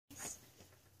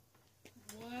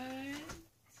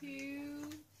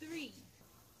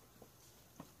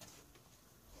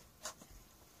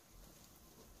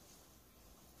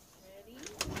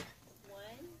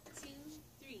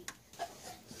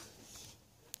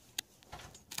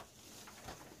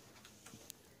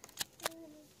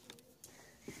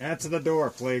Answer the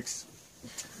door, Flakes.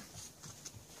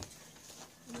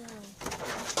 No.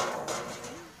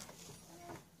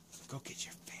 Go get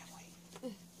your family.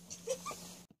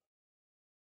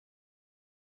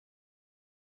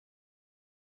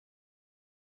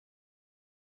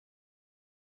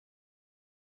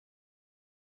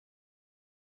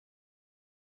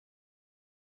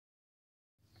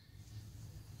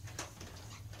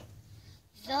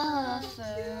 The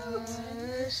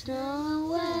first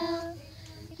Noel,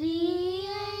 the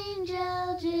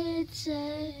angel did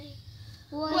say,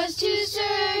 was to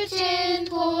certain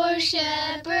poor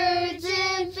shepherds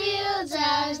in fields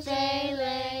as they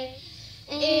lay,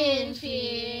 in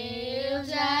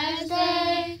fields as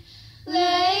they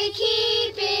lay,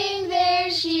 keeping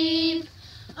their sheep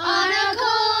on a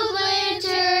cold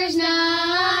winter's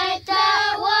night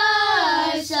that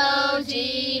was so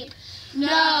deep.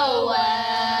 Noel,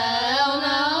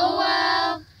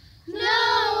 Noel,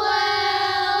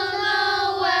 Noel,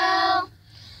 Noel,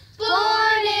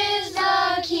 born is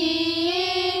the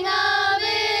King of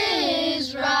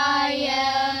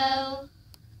Israel.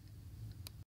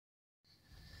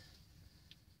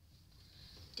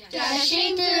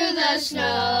 Dashing through the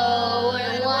snow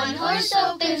in one horse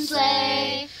open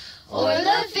sleigh, o'er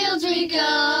the fields we go,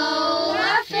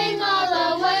 laughing all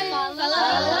the way. La la la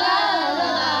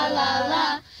la la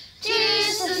la.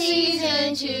 'Tis the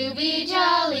season to be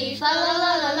jolly. Fa la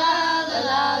la la la la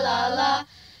la la la.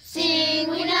 Sing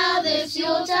we now this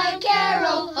Yuletide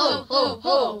carol. Ho ho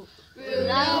ho.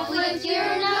 Rudolph, with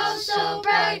your nose so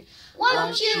bright,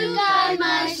 won't you guide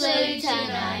my sleigh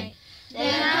tonight?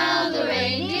 Then how the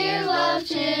reindeer loved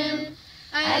him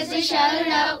as they shouted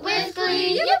out with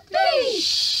glee, yippee!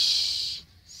 Shh.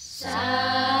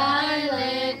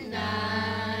 Silent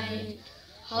night,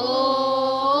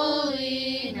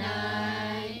 holy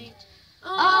night,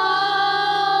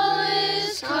 all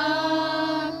is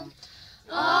calm,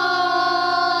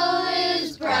 all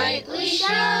is brightly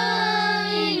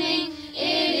shining.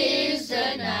 It is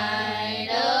the night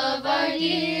of our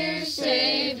dear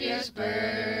Savior's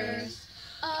birth.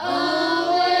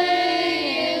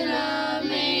 Away in a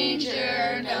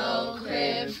manger, no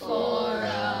crib for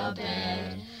a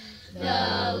bed,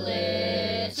 the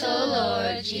little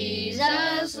Lord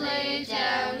Jesus laid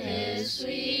down his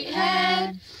sweet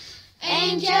head.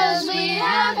 Angels we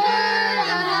have heard on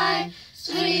high,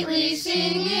 sweetly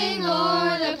singing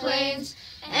o'er the plains,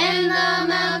 and the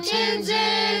mountains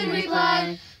in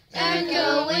reply,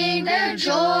 echoing their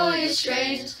joyous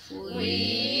strains.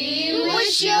 We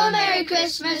wish you a Merry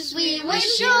Christmas, we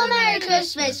wish you a Merry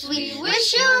Christmas, we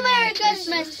wish you a Merry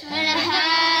Christmas and a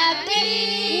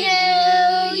Happy New